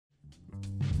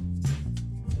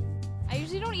I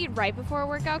usually don't eat right before a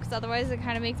workout because otherwise it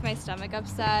kind of makes my stomach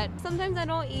upset. Sometimes I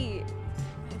don't eat.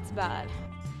 It's bad.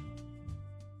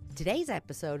 Today's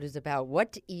episode is about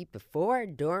what to eat before,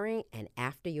 during, and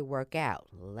after you work out.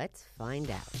 Let's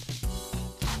find out.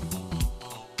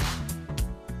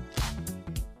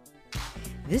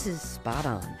 This is Spot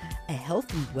On, a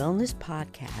health and wellness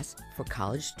podcast for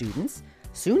college students,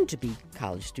 soon to be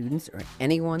college students, or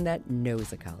anyone that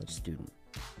knows a college student.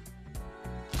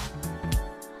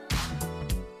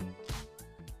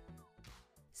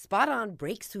 Spot On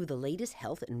breaks through the latest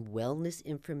health and wellness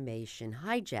information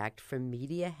hijacked from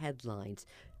media headlines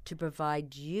to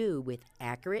provide you with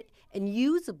accurate and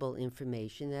usable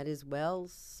information that is, well,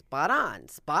 spot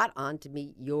on to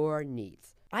meet your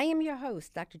needs. I am your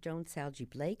host, Dr. Joan Salge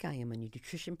Blake. I am a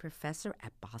nutrition professor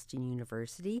at Boston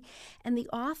University and the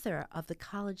author of the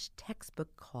college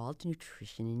textbook called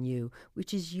Nutrition in You,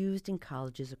 which is used in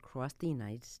colleges across the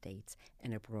United States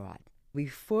and abroad.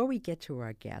 Before we get to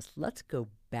our guests, let's go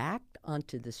back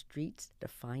onto the streets to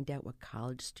find out what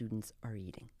college students are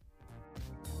eating.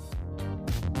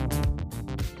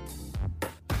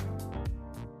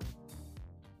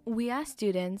 We asked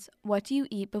students, what do you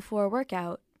eat before a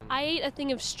workout? I ate a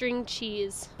thing of string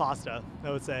cheese. Pasta,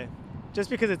 I would say, just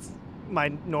because it's my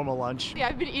normal lunch. Yeah,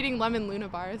 I've been eating lemon Luna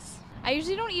bars. I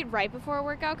usually don't eat right before a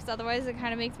workout because otherwise it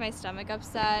kind of makes my stomach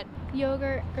upset.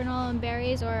 Yogurt, granola and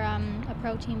berries, or a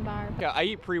protein bar. Yeah, I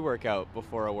eat pre-workout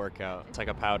before a workout. It's like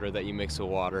a powder that you mix with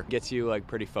water. Gets you like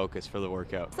pretty focused for the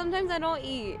workout. Sometimes I don't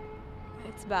eat.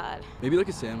 It's bad. Maybe like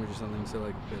a sandwich or something, so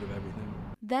like a bit of everything.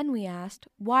 Then we asked,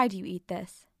 why do you eat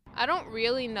this? I don't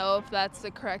really know if that's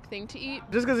the correct thing to eat.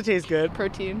 Just because it tastes good.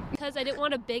 Protein. Because I didn't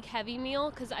want a big heavy meal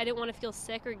because I didn't want to feel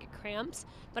sick or get cramps,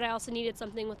 but I also needed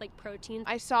something with like protein.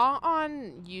 I saw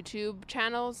on YouTube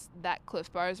channels that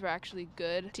Cliff Bars were actually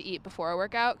good to eat before a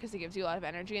workout because it gives you a lot of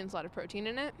energy and there's a lot of protein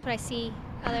in it. What I see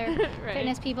other Right.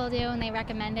 fitness people do and they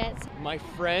recommend it. My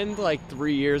friend like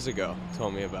 3 years ago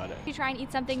told me about it. You try and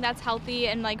eat something that's healthy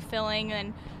and like filling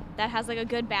and that has like a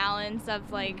good balance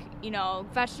of like,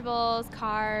 vegetables,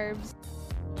 carbs.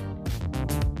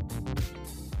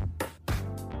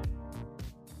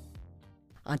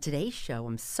 On today's show,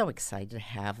 I'm so excited to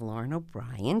have Lauren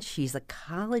O'Brien. She's a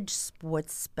college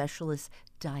sports specialist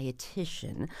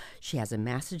dietitian. She has a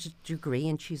master's degree,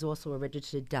 and she's also a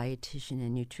registered dietitian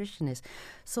and nutritionist.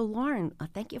 So, Lauren,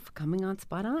 thank you for coming on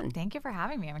Spot On. Thank you for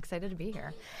having me. I'm excited to be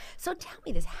here. So tell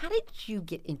me this, how did you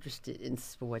get interested in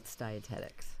sports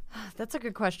dietetics? That's a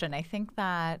good question. I think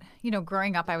that,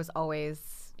 growing up, I was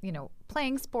always,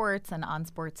 playing sports and on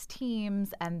sports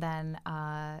teams. And then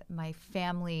my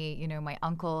family, my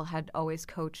uncle had always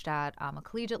coached at a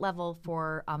collegiate level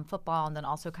for football and then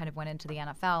also kind of went into the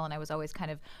NFL. And I was always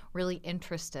kind of really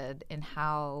interested in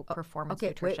how performance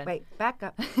nutrition. Wait, back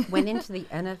up. Went into the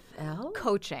NFL?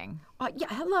 Coaching. Yeah,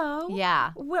 hello.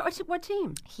 Yeah. What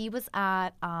team? He was at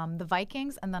the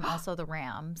Vikings and then also the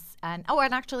Rams. And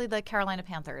actually the Carolina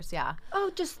Panthers, yeah.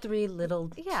 Oh, just three little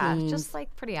teams. Just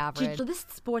like pretty average. So this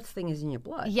sports thing is in your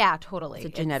blood. Yeah, totally. It's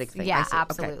a genetic thing. Yeah, I see.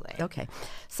 absolutely. Okay.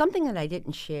 Something that I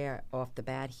didn't share off the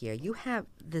bat here. You have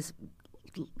this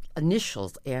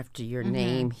initials after your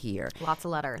name here. Lots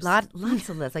of letters. Lots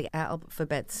of letters, like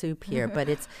alphabet soup here, but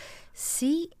it's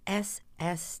CSSD.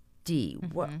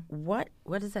 What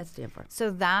does that stand for?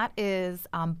 So that is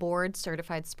board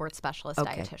certified sports specialist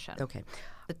dietitian. Okay.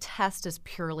 The test is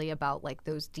purely about like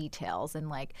those details and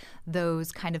like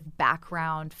those kind of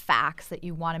background facts that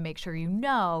you want to make sure you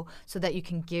know so that you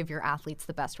can give your athletes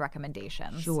the best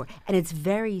recommendations. Sure. And it's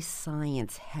very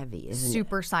science heavy, isn't it?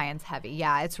 Super science heavy.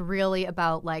 Yeah, it's really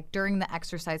about like during the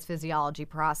exercise physiology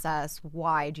process,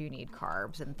 why do you need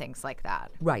carbs and things like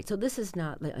that. Right. So this is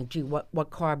not like, what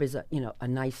carb is a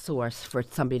nice source for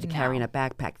somebody to carry in a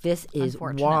backpack. This is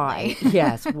why.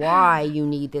 Yes, why you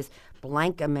need this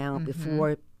blank amount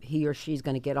before he or she's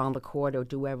going to get on the court or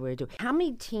do whatever they do. How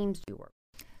many teams do you work?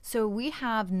 So we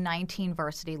have 19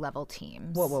 varsity level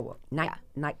teams. Whoa.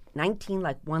 19,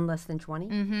 like one less than 20?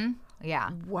 Mm-hmm.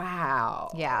 Yeah. Wow.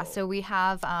 Yeah. So we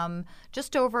have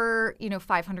just over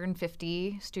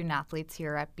 550 student athletes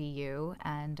here at BU,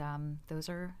 and those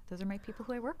are my people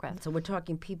who I work with. So we're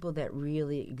talking people that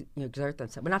really exert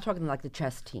themselves. We're not talking like the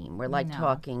chess team. We're like No.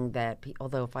 talking that.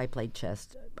 Although if I played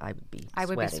chess, I would be. I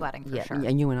would be sweating for sure.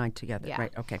 And you and I together, Yeah.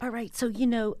 right? Okay. All right. So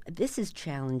this is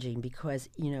challenging because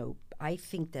I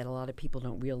think that a lot of people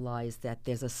don't realize that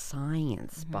there's a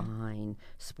science behind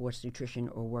sports nutrition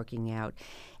or working out.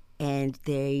 And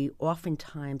they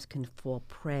oftentimes can fall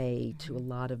prey to a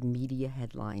lot of media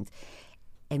headlines.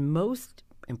 And most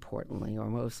importantly, or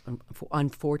most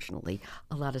unfortunately,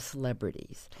 a lot of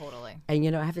celebrities. Totally.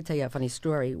 And I have to tell you a funny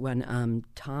story. When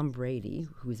Tom Brady,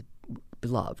 who's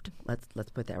beloved,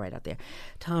 let's put that right out there.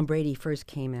 Tom Brady first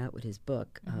came out with his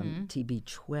book,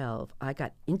 TB12. I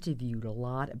got interviewed a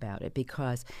lot about it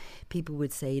because people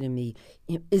would say to me,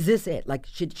 "Is this it? Like,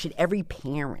 should every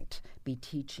parent be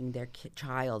teaching their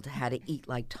child how to eat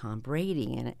like Tom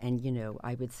Brady?" And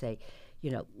I would say,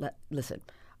 listen.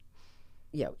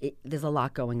 There's a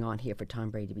lot going on here for Tom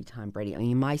Brady to be Tom Brady. I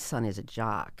mean, my son is a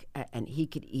jock, and he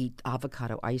could eat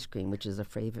avocado ice cream, which is a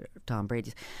favorite of Tom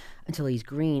Brady's, until he's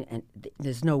green, and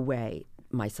there's no way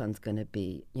my son's going to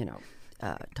be,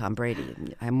 Tom Brady.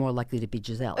 I'm more likely to be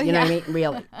Giselle. You know what I mean?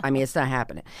 Really. I mean, it's not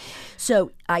happening.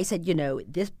 So I said,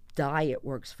 this diet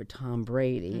works for Tom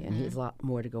Brady, and he has a lot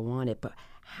more to go on it, but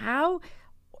how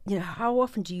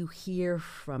often do you hear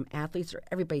from athletes or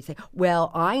everybody say, well,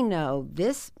 I know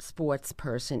this sports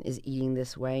person is eating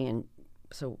this way, and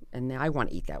I want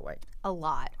to eat that way? A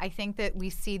lot. I think that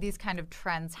we see these kind of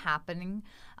trends happening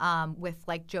with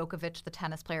like Djokovic, the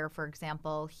tennis player, for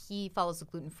example. He follows a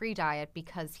gluten-free diet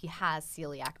because he has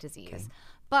celiac disease. Okay.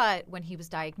 But when he was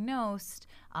diagnosed,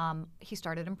 he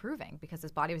started improving because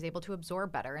his body was able to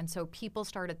absorb better. And so people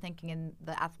started thinking in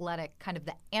the athletic, kind of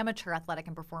the amateur athletic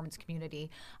and performance community,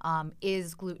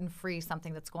 is gluten-free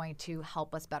something that's going to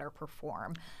help us better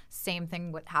perform? Same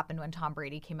thing what happened when Tom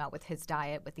Brady came out with his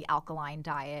diet, with the alkaline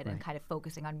diet, and kind of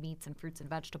focusing on meats and fruits and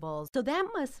vegetables. So that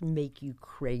must make you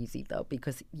crazy, though,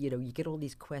 because, you get all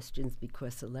these questions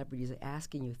because celebrities are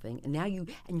asking you things. And now you're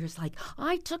just like,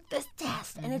 I took this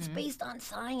test, and it's based on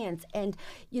science. And,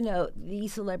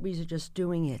 these celebrities are just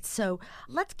doing it. So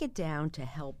let's get down to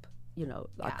help,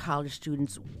 our college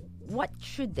students. What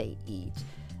should they eat?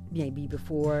 Maybe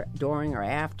before, during, or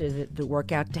after the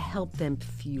workout to help them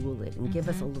fuel it and give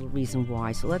us a little reason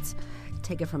why. So let's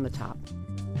take it from the top.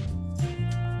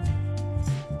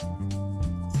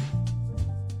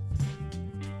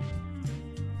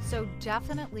 So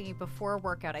definitely before a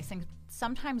workout, I think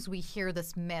sometimes we hear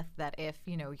this myth that if,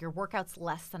 your workout's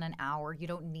less than an hour, you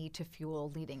don't need to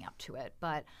fuel leading up to it.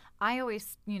 But I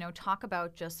always, talk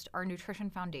about just our nutrition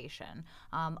foundation.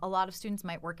 A lot of students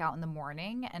might work out in the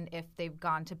morning, and if they've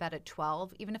gone to bed at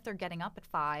 12, even if they're getting up at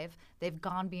 5, they've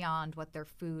gone beyond what their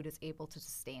food is able to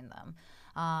sustain them.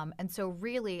 And so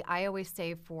really, I always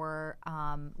say for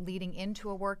leading into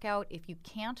a workout, if you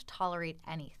can't tolerate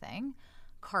anything,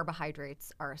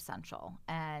 carbohydrates are essential,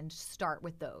 and start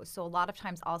with those. So a lot of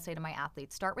times I'll say to my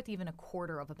athletes, start with even a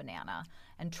quarter of a banana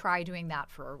and try doing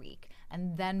that for a week,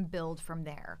 and then build from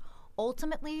there.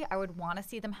 Ultimately, I would want to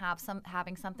see them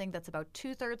having something that's about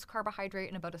 2/3 carbohydrate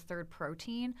and about 1/3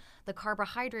 protein. The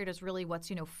carbohydrate is really what's,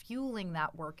 fueling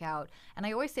that workout. And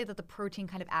I always say that the protein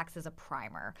kind of acts as a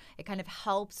primer. It kind of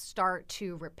helps start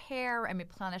to repair and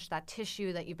replenish that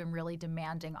tissue that you've been really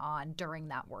demanding on during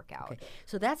that workout. Okay.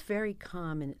 So that's very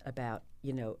common about,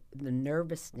 the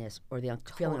nervousness or the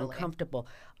feeling uncomfortable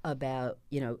about,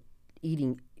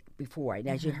 eating before. And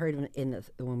as you heard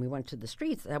when we went to the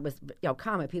streets, that was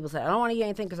common. People said, I don't want to eat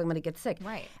anything because I'm going to get sick.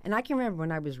 Right. And I can remember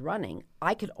when I was running,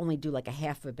 I could only do like a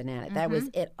half a banana. That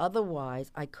was it. Otherwise,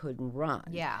 I couldn't run.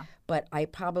 Yeah. But I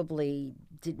probably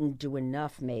didn't do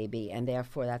enough maybe, and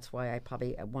therefore that's why I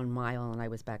probably at 1 mile and I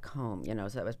was back home. So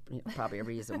that was probably a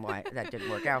reason why that didn't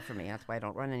work out for me. That's why I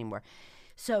don't run anymore.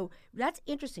 So that's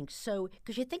interesting. So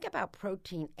because you think about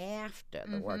protein after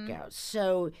the workout.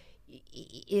 So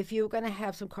if you're going to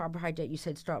have some carbohydrate, you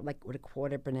said start like with a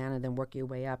quarter banana, then work your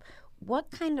way up. What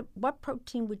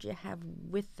protein would you have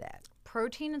with that?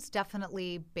 Protein is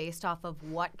definitely based off of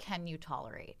what can you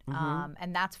tolerate.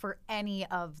 And that's for any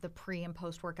of the pre and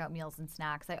post workout meals and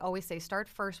snacks. I always say start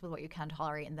first with what you can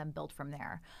tolerate and then build from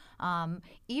there.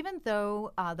 Even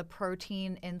though the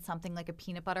protein in something like a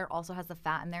peanut butter also has the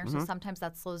fat in there, so sometimes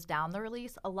that slows down the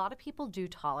release, a lot of people do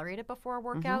tolerate it before a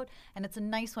workout, and it's a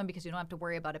nice one because you don't have to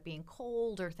worry about it being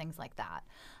cold or things like that.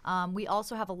 We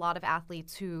also have a lot of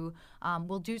athletes who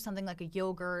will do something like a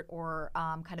yogurt or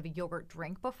kind of a yogurt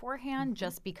drink beforehand,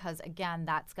 just because, again,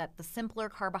 that's got the simpler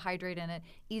carbohydrate in it,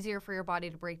 easier for your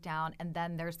body to break down, and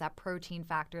then there's that protein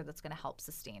factor that's going to help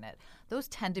sustain it. Those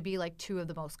tend to be like two of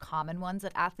the most common ones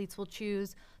that athletes will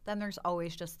choose. Then there's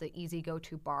always just the easy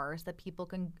go-to bars that people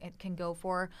can go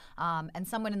for. And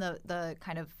someone in the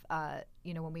kind of,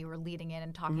 when we were leading in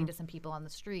and talking to some people on the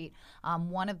street,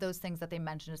 one of those things that they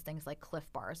mentioned is things like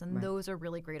Cliff Bars. And those are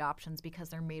really great options because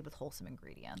they're made with wholesome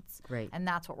ingredients. Great. And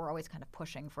that's what we're always kind of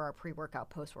pushing for our pre-workout,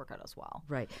 post-workout as well.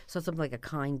 Right. So something like a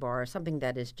Kind bar, something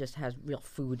that just has real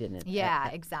food in it. Yeah,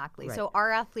 exactly. Right. So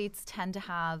our athletes tend to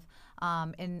have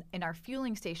In our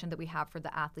fueling station that we have for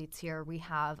the athletes here, we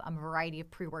have a variety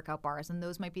of pre-workout bars, and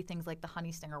those might be things like the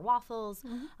Honey Stinger waffles.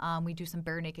 We do some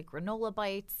Bare Naked granola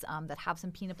bites that have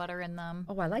some peanut butter in them.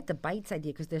 Oh, I like the bites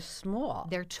idea because they're small.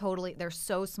 They're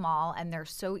so small and they're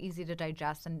so easy to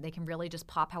digest, and they can really just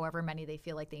pop however many they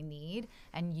feel like they need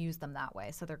and use them that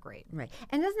way. So they're great. Right.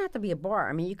 And it doesn't have to be a bar.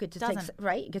 I mean, you could just take,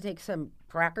 right? You could take some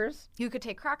crackers. You could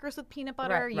take crackers with peanut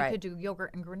butter. Right, you could do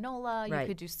yogurt and granola. You Right.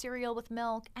 could do cereal with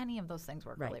milk. Any of those things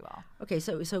work really well. Okay,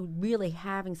 so really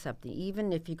having something,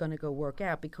 even if you're going to go work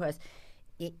out, because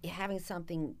having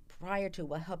something prior to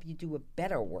will help you do a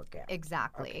better workout.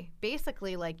 Exactly. Okay.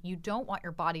 Basically, like, you don't want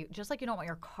your body, just like you don't want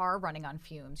your car running on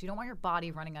fumes, you don't want your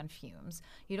body running on fumes.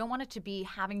 You don't want it to be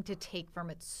having to take from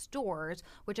its stores,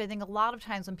 which I think a lot of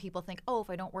times when people think, oh, if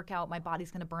I don't work out, my body's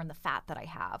going to burn the fat that I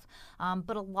have.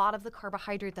 But a lot of the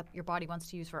carbohydrate that your body wants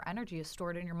to use for energy is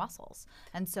stored in your muscles.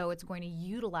 And so it's going to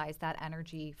utilize that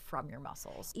energy from your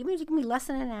muscles. Even if it can be less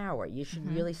than an hour, you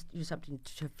should really do something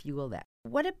to fuel that.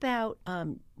 What about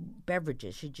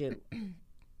beverages? Should you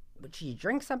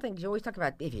drink something? You always talk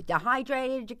about if you're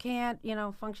dehydrated, you can't,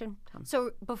 function. So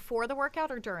before the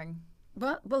workout or during?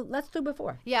 Well, let's do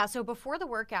before. Yeah, so before the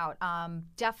workout,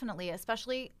 definitely,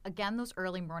 especially, again, those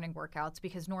early morning workouts,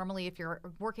 because normally if you're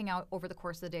working out over the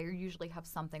course of the day, you usually have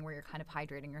something where you're kind of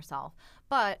hydrating yourself.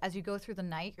 But as you go through the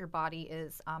night, your body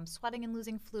is sweating and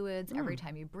losing fluids. Every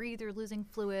time you breathe, you're losing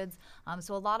fluids.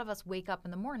 So a lot of us wake up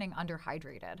in the morning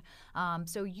underhydrated.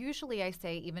 So usually I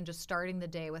say even just starting the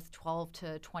day with 12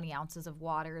 to 20 ounces of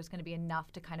water is going to be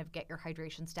enough to kind of get your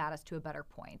hydration status to a better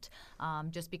point.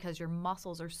 Just because your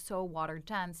muscles are so water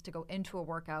dense, to go into a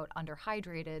workout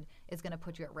underhydrated is going to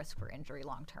put you at risk for injury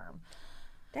long term.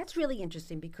 That's really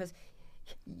interesting because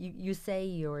you say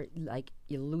you're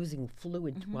losing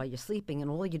fluid while you're sleeping, and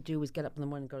all you do is get up in the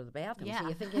morning and go to the bathroom. Yeah. So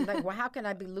you're thinking, like, well, how can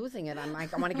I be losing it? I'm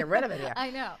like, I want to get rid of it here.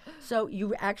 I know. So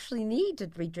you actually need to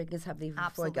be drinking something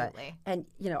before you go. Absolutely. And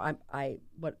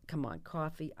come on,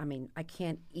 coffee. I mean, I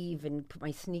can't even put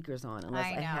my sneakers on unless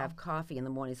I have coffee in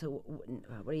the morning. So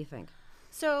what do you think?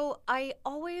 So I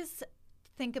always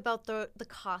think about the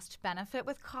cost benefit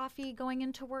with coffee going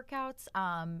into workouts.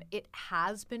 It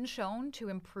has been shown to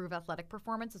improve athletic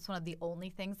performance. It's one of the only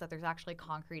things that there's actually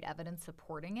concrete evidence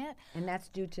supporting it. And that's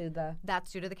due to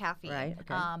the caffeine. Right.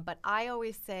 Okay. But I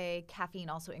always say caffeine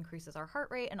also increases our heart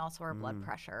rate and also our blood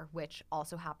pressure, which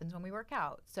also happens when we work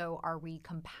out. So are we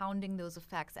compounding those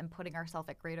effects and putting ourselves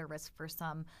at greater risk for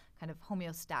some kind of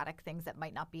homeostatic things that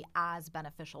might not be as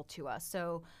beneficial to us?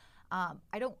 So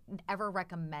I don't ever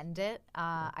recommend it.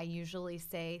 I usually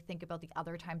say think about the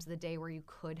other times of the day where you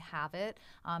could have it,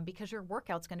 because your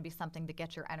workout's going to be something to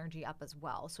get your energy up as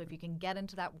well. So if you can get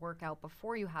into that workout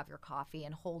before you have your coffee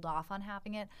and hold off on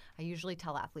having it, I usually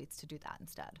tell athletes to do that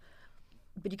instead.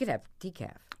 But you could have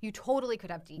decaf. You totally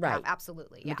could have decaf, Right.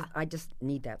 Absolutely, yeah. I just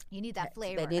need that. You need that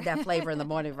flavor. I need that flavor in the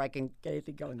morning if I can get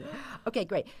anything going there. Okay,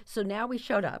 great. So now we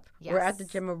showed up. Yes. We're at the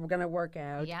gym and we're going to work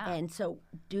out. Yeah. And so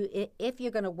if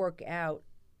you're going to work out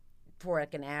for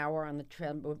like an hour on the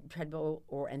treadmill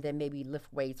and then maybe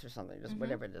lift weights or something, just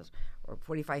whatever it is, or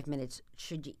 45 minutes,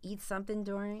 should you eat something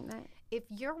during that? If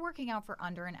you're working out for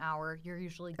under an hour, you're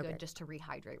usually good just to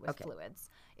rehydrate with fluids.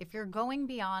 If you're going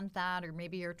beyond that, or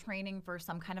maybe you're training for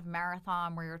some kind of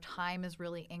marathon where your time is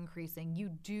really increasing, you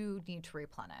do need to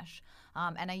replenish.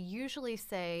 And I usually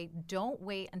say don't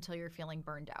wait until you're feeling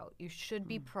burned out. You should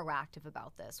be proactive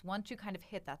about this. Once you kind of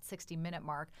hit that 60-minute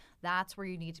mark, that's where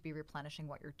you need to be replenishing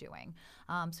what you're doing.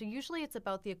 So usually it's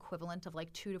about the equivalent of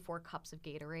like 2 to 4 cups of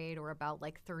Gatorade, or about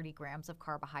like 30 grams of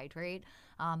carbohydrate.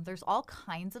 There's all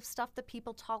kinds of stuff that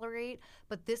people tolerate,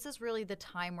 but this is really the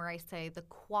time where I say the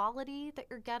quality that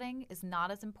you're getting is not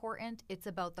as important. It's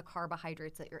about the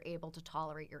carbohydrates that you're able to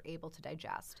tolerate, you're able to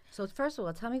digest. So first of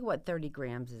all, tell me what 30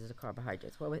 grams is of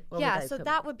carbohydrates. What So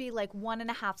that would be like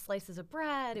 1.5 slices of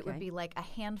bread. It would be like a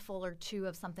handful or 2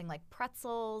 of something like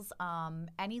pretzels.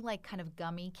 Any like kind of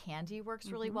gummy candy works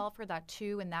really well for that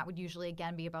too, and that would usually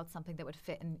again be about something that would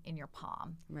fit in your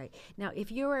palm. Right. Now,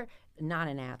 if you're not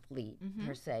an athlete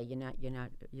per se,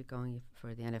 you're going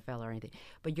for the NFL or anything,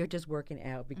 but you're just working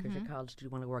out because you're college, you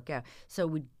want to work out. So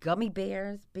would gummy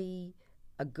bears be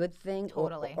a good thing?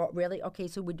 Totally. Or really? Okay,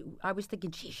 so I was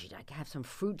thinking, gee, should I have some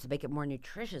fruits to make it more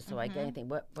nutritious so I get anything?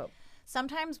 What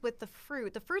sometimes with the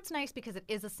fruit's nice because it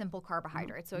is a simple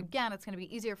carbohydrate. So again, it's going to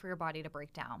be easier for your body to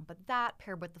break down. But that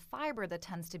paired with the fiber that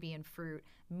tends to be in fruit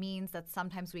means that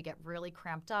sometimes we get really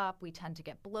cramped up. We tend to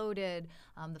get bloated.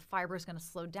 The fiber is going to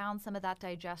slow down some of that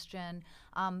digestion.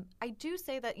 I do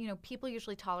say that, people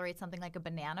usually tolerate something like a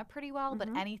banana pretty well, but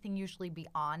anything usually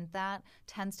beyond that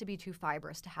tends to be too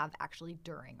fibrous to have actually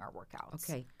during our workouts.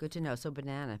 Okay, good to know. So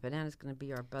banana's going to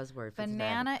be our buzzword for today.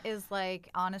 Banana is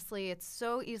honestly, it's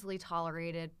so easily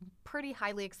tolerated, pretty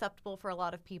highly acceptable for a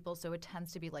lot of people, so it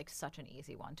tends to be such an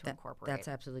easy one to incorporate.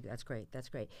 That's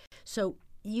great. So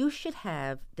you should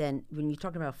have then, when you're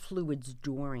talking about fluids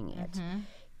during it,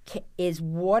 is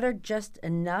water just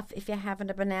enough if you're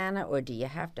having a banana, or do you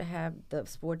have to have the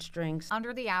sports drinks?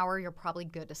 Under the hour, you're probably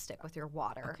good to stick with your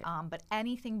water. Okay. But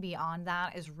anything beyond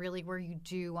that is really where you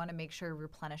do want to make sure you're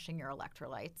replenishing your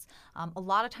electrolytes. A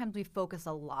lot of times we focus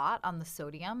a lot on the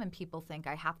sodium, and people think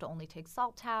I have to only take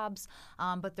salt tabs.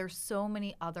 But there's so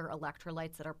many other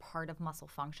electrolytes that are part of muscle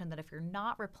function that if you're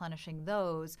not replenishing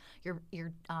those,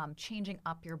 you're changing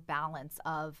up your balance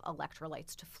of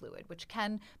electrolytes to fluid, which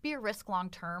can be a risk long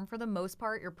term. For the most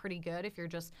part, you're pretty good if you're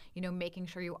just, making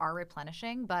sure you are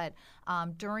replenishing. But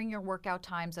during your workout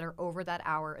times that are over that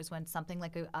hour is when something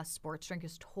like a sports drink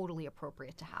is totally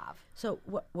appropriate to have. So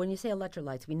when you say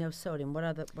electrolytes, we know sodium. What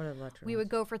are electrolytes? We would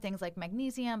go for things like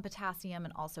magnesium, potassium,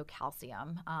 and also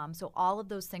calcium. So all of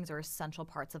those things are essential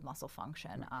parts of muscle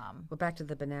function. We're back to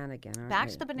the banana again. Back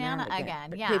to the banana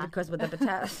again, yeah. Because with the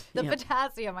potassium.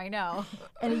 Potassium, I know.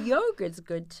 And a yogurt's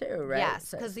good too, right?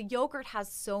 Yes, because the yogurt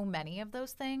has so many of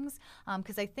those things.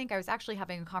 Because I think I was actually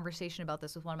having a conversation about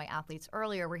this with one of my athletes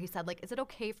earlier where he said, is it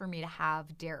okay for me to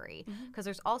have dairy? Because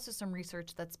there's also some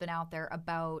research that's been out there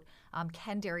about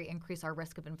can dairy increase our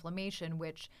risk of inflammation,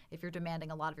 which if you're demanding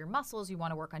a lot of your muscles, you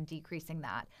want to work on decreasing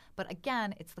that. But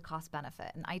again, it's the cost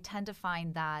benefit. And I tend to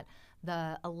find that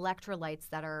the electrolytes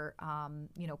that are,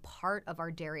 part of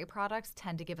our dairy products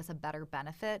tend to give us a better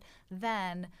benefit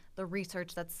than the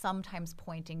research that's sometimes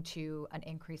pointing to an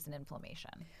increase in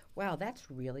inflammation. Wow, that's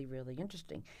really, really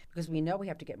interesting because we know we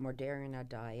have to get more dairy in our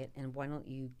diet, and why don't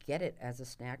you get it as a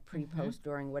snack, pre, post,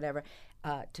 during, whatever,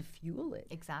 to fuel it?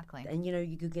 Exactly. And,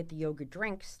 you could get the yogurt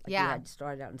drinks, like you had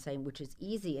started out and saying, which is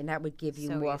easy, and that would give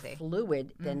you more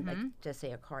fluid than, just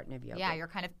say, a carton of yogurt. Yeah, you're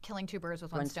kind of killing two birds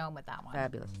with one stone with that one.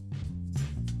 Fabulous.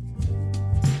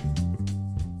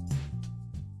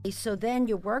 So then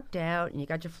you worked out and you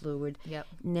got your fluid. Yep.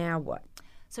 Now what?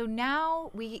 So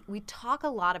now we talk a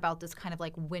lot about this kind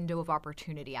of window of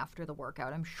opportunity after the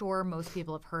workout. I'm sure most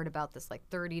people have heard about this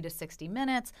 30 to 60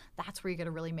 minutes. That's where you got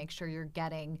to really make sure you're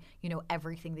getting,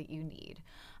 everything that you need.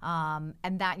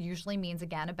 And that usually means,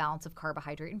 again, a balance of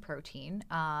carbohydrate and protein.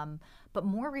 But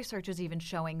more research is even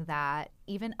showing that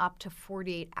even up to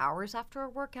 48 hours after a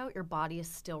workout, your body is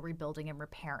still rebuilding and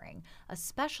repairing,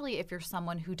 especially if you're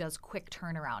someone who does quick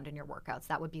turnaround in your workouts.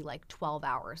 That would be 12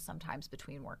 hours sometimes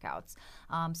between workouts.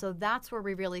 So that's where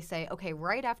we really say, okay,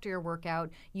 right after your workout,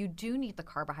 you do need the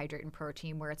carbohydrate and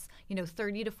protein where it's,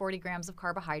 30 to 40 grams of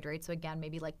carbohydrate. So again,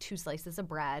 maybe 2 slices of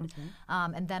bread,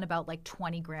 and then about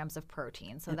 20 grams of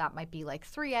protein. So that might be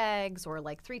 3 eggs or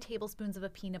 3 tablespoons of a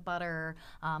peanut butter,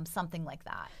 something like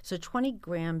that. So 20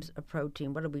 grams of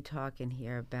protein, what are we talking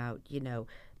here about,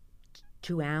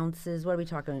 2 ounces? What are we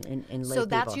talking in lay So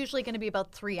that's people? usually going to be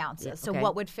about 3 ounces. Yeah, So okay.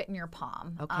 what would fit in your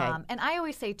palm? Okay. And I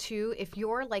always say, too, if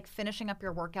you're finishing up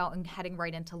your workout and heading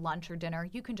right into lunch or dinner,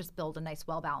 you can just build a nice,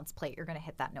 well-balanced plate. You're going to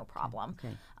hit that no problem.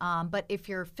 Okay. But if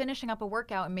you're finishing up a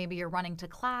workout and maybe you're running to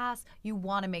class, you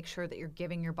want to make sure that you're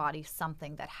giving your body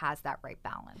something that has that right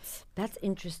balance. That's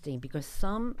interesting because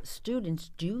some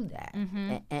students do that.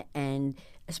 And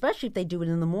especially if they do it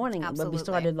in the morning. Absolutely. When we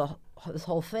started this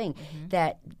whole thing,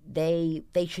 that they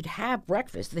should have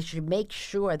breakfast. They should make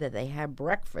sure that they have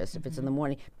breakfast if it's in the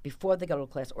morning before they go to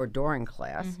class or during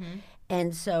class.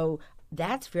 And so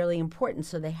that's really important.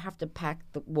 So they have to pack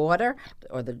the water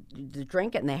or the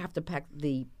drink, and they have to pack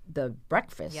the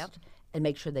breakfast. Yep. And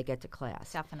make sure they get to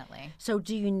class. Definitely. So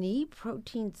do you need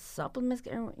protein supplements?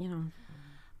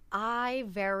 I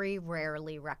very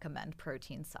rarely recommend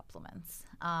protein supplements.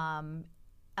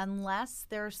 Unless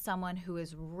there's someone who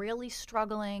is really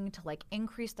struggling to like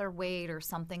increase their weight or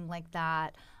something like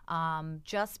that,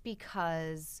 just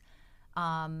because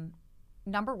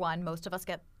number one, most of us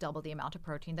get double the amount of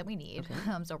protein that we need,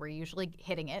 so we're usually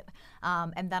hitting it.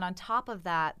 And then on top of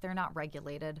that, they're not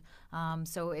regulated.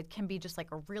 So it can be just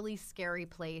like a really scary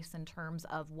place in terms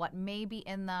of what may be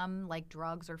in them, like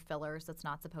drugs or fillers that's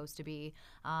not supposed to be.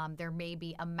 There may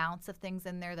be amounts of things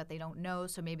in there that they don't know,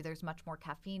 so maybe there's much more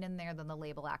caffeine in there than the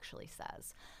label actually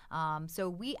says. So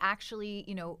we actually,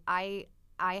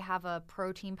 I have a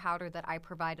protein powder that I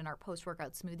provide in our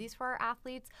post-workout smoothies for our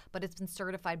athletes, but it's been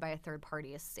certified by a third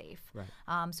party as safe.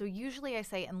 Right. So usually I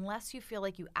say, unless you feel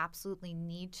like you absolutely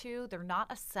need to, they're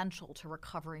not essential to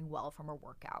recovering well from a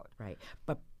workout. Right.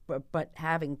 But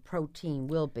having protein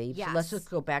will be. Yes. So let's just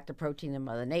go back to protein in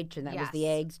Mother Nature. And that was the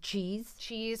Yes. eggs, cheese.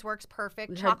 Cheese works perfect.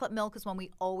 We heard- Chocolate milk is one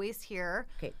we always hear.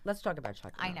 Okay, let's talk about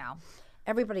chocolate I milk. know.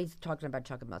 Everybody's talking about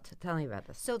chocolate milk. Tell me about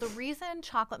this. So the reason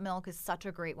chocolate milk is such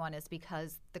a great one is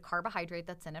because the carbohydrate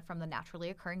that's in it from the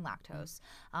naturally occurring lactose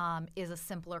is a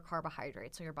simpler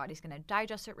carbohydrate. So your body's going to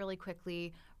digest it really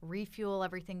quickly, refuel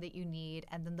everything that you need,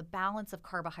 and then the balance of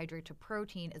carbohydrate to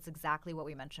protein is exactly what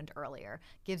we mentioned earlier.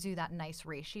 Gives you that nice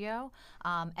ratio,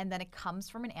 and then it comes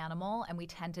from an animal, and we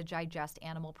tend to digest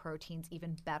animal proteins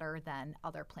even better than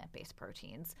other plant-based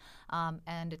proteins.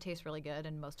 And it tastes really good,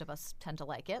 and most of us tend to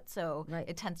like it. So Right.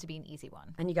 it tends to be an easy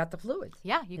one. And you got the fluids.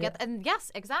 Yeah, you get, and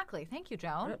yes, exactly. Thank you,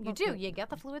 Joan. Well, You do. You get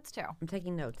the fluids too. I'm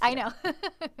taking notes. I here.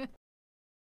 know.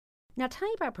 Now tell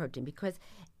me about protein, because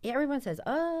everyone says,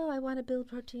 "Oh, I want to build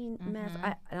protein mass."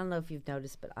 I don't know if you've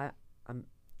noticed, but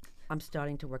I'm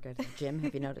starting to work at the gym.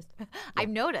 Have you noticed? I've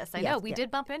noticed. I Yes, know. We yeah.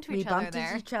 did bump into We each other bumped there.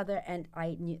 into each other, and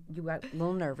you got a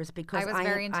little nervous because I was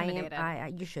very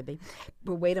intimidated. You should be.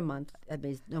 But wait a month. That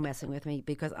means no messing with me,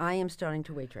 because I am starting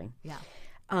to weight train. Yeah.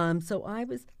 So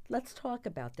let's talk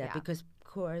about that, Yeah. because of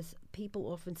course people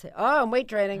often say, "Oh, I'm weight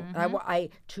training.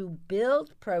 To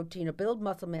build protein or build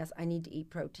muscle mass, I need to eat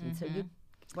protein." So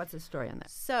what's the story on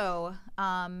that? So,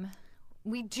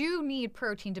 we do need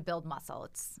protein to build muscle.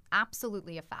 It's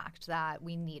absolutely a fact that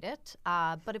we need it.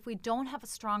 But if we don't have a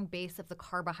strong base of the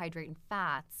carbohydrate and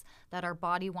fats that our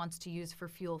body wants to use for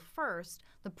fuel first,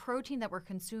 the protein that we're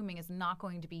consuming is not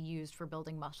going to be used for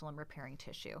building muscle and repairing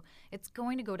tissue. It's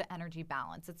going to go to energy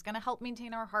balance. It's going to help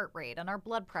maintain our heart rate and our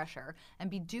blood pressure and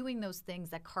be doing those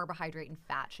things that carbohydrate and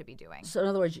fat should be doing. So in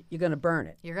other words, you're going to burn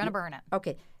it. You're going to burn it.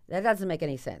 Okay, that doesn't make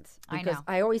any sense, I because know.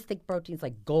 I always think protein's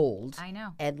like gold. I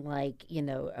know. And like,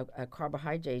 a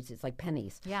carbohydrates, it's like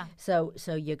pennies. Yeah. So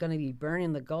you're going to be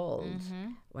burning the gold.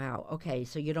 Wow. Okay.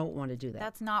 So you don't want to do that.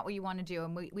 That's not what you want to do.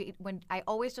 And when I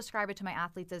always describe it to my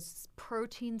athletes as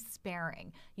protein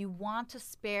sparing. You want to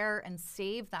spare and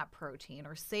save that protein,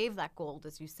 or save that gold,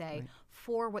 as you say,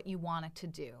 for what you want it to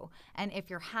do. And if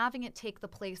you're having it take the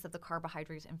place of the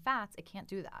carbohydrates and fats, it can't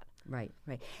do that. Right.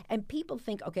 And people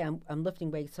think, okay, I'm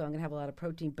lifting weights, so I'm going to have a lot of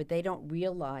protein, but they don't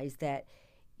realize that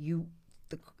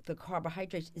the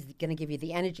carbohydrates is going to give you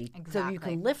the energy, so you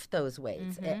can lift those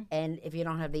weights. And if you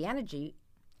don't have the energy,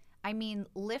 I mean,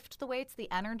 lift the weights, the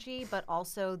energy, but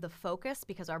also the focus,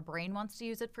 because our brain wants to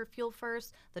use it for fuel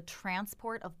first. The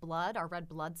transport of blood, our red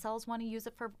blood cells want to use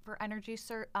it for energy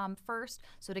first.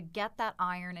 So to get that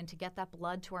iron and to get that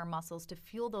blood to our muscles, to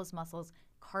fuel those muscles,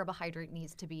 carbohydrate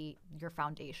needs to be your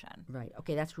foundation. Right.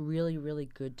 Okay, that's really, really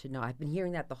good to know. I've been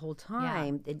hearing that the whole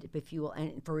time, for fuel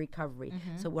and for recovery.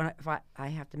 So if I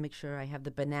have to make sure I have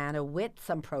the banana with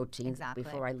some proteins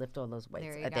before I lift all those weights.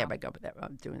 There you There we go.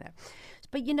 I'm doing that.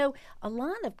 But a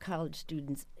lot of college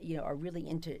students, are really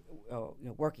into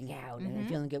working out and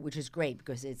feeling good, which is great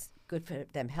because it's good for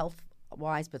them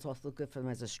health-wise, but it's also good for them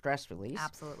as a stress release.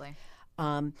 Absolutely.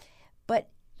 But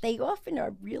they often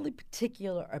are really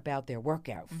particular about their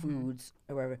workout foods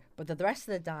or whatever, but the rest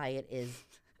of the diet is,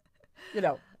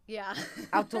 Yeah.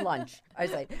 out to lunch, I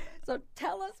say. So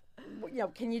tell us,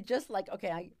 can you just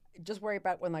I just worry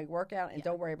about when I work out and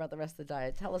don't worry about the rest of the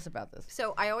diet. Tell us about this.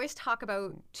 So I always talk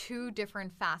about two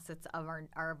different facets of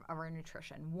our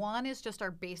nutrition. One is just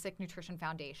our basic nutrition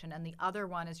foundation, and the other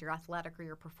one is your athletic or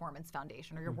your performance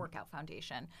foundation or your workout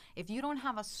foundation. If you don't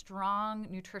have a strong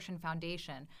nutrition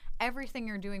foundation, everything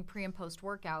you're doing pre and post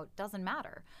workout doesn't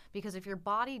matter, because if your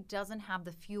body doesn't have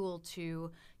the fuel to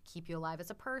keep you alive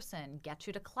as a person, get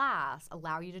you to class,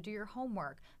 allow you to do your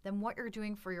homework, then what you're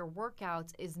doing for your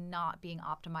workouts is not being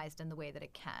optimized in the way that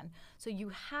it can. So you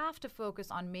have to focus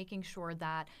on making sure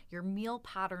that your meal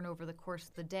pattern over the course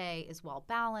of the day is well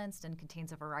balanced and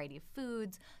contains a variety of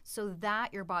foods, so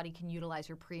that your body can utilize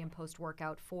your pre and post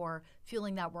workout for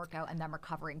fueling that workout and then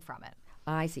recovering from it.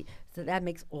 I see. So that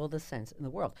makes all the sense in the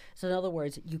world. So in other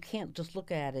words, you can't just look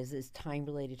at it as time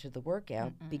related to the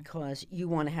workout, because you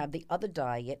want to have the other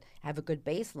diet, have a good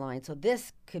baseline. So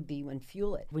this could be when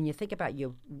fuel it. When you think about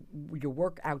your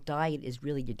workout diet is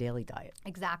really your daily diet.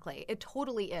 Exactly. It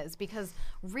totally is, because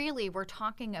really we're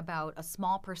talking about a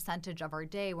small percentage of our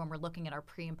day when we're looking at our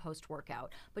pre and post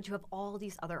workout, but you have all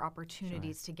these other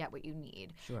opportunities to get what you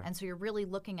need. And so you're really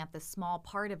looking at this small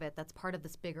part of it that's part of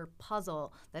this bigger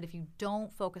puzzle, that if you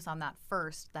don't focus on that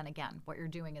first, then again, what you're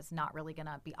doing is not really going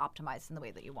to be optimized in the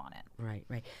way that you want it. Right,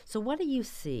 right. So what do you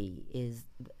see is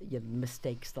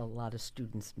mistakes that a lot of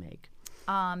students make?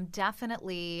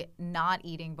 Definitely not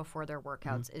eating before their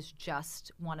workouts is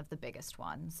just one of the biggest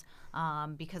ones,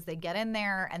 because they get in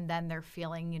there and then they're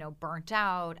feeling, burnt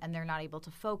out and they're not able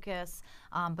to focus.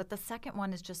 But the second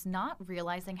one is just not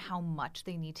realizing how much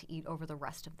they need to eat over the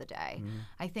rest of the day.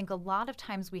 I think a lot of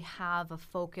times we have a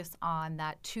focus on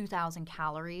that 2,000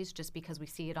 calories just because we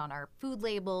see it on our food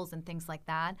labels and things like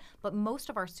that. But most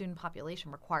of our student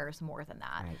population requires more than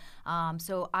that. Right.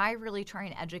 So I really try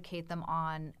and educate them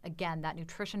on, again, that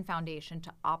nutrition foundation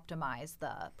to optimize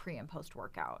the pre and post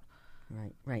workout.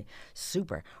 Right, right.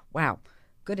 Super. Wow.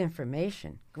 Good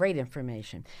information. Great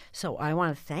information. So I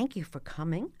want to thank you for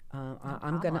coming.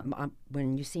 I'm gonna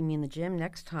when you see me in the gym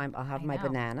next time, I'll have my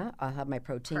banana, I'll have my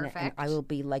protein, and I will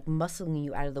be like muscling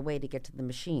you out of the way to get to the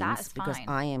machines because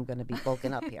I am going to be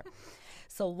bulking up here.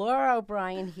 So Laura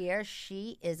O'Brien here,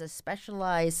 she is a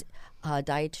specialized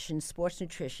dietitian, sports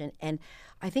nutrition, and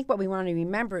I think what we want to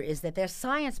remember is that there's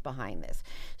science behind this.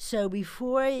 So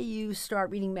before you start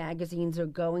reading magazines or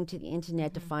going to the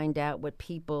internet to find out what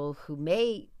people who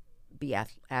may be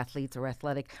athletes or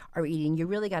athletic are eating, you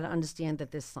really got to understand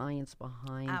that there's science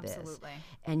behind this. Absolutely.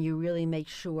 And you really make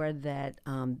sure that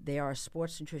there are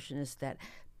sports nutritionists that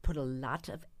put a lot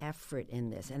of effort in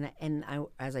this. And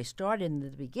as I started in the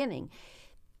beginning,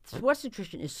 sports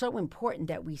nutrition is so important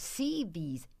that we see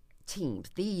these teams,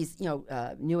 these,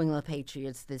 New England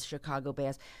Patriots, the Chicago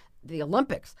Bears, the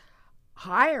Olympics,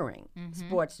 hiring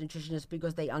sports nutritionists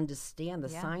because they understand the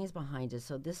science behind it.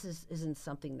 So this isn't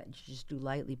something that you just do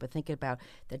lightly, but think about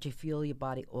that you fuel your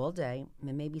body all day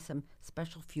and maybe some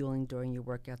special fueling during your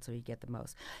workout so you get the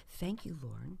most. Thank you,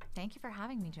 Lauren. Thank you for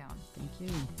having me, Joan. Thank you.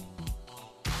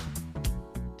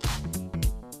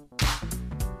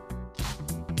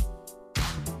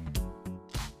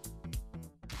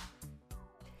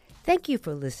 Thank you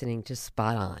for listening to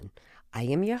Spot On. I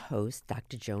am your host,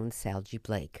 Dr. Joan Salge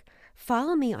Blake.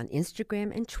 Follow me on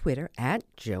Instagram and Twitter at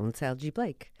Joan Salge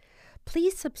Blake.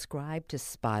 Please subscribe to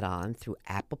Spot On through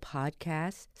Apple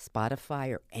Podcasts,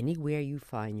 Spotify, or anywhere you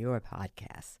find your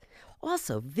podcasts.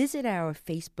 Also, visit our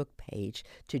Facebook page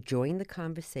to join the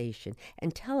conversation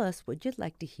and tell us what you'd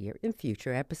like to hear in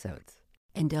future episodes.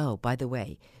 And oh, by the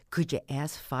way, could you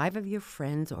ask 5 of your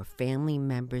friends or family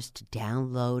members to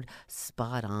download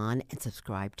Spot On and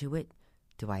subscribe to it?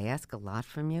 Do I ask a lot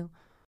from you?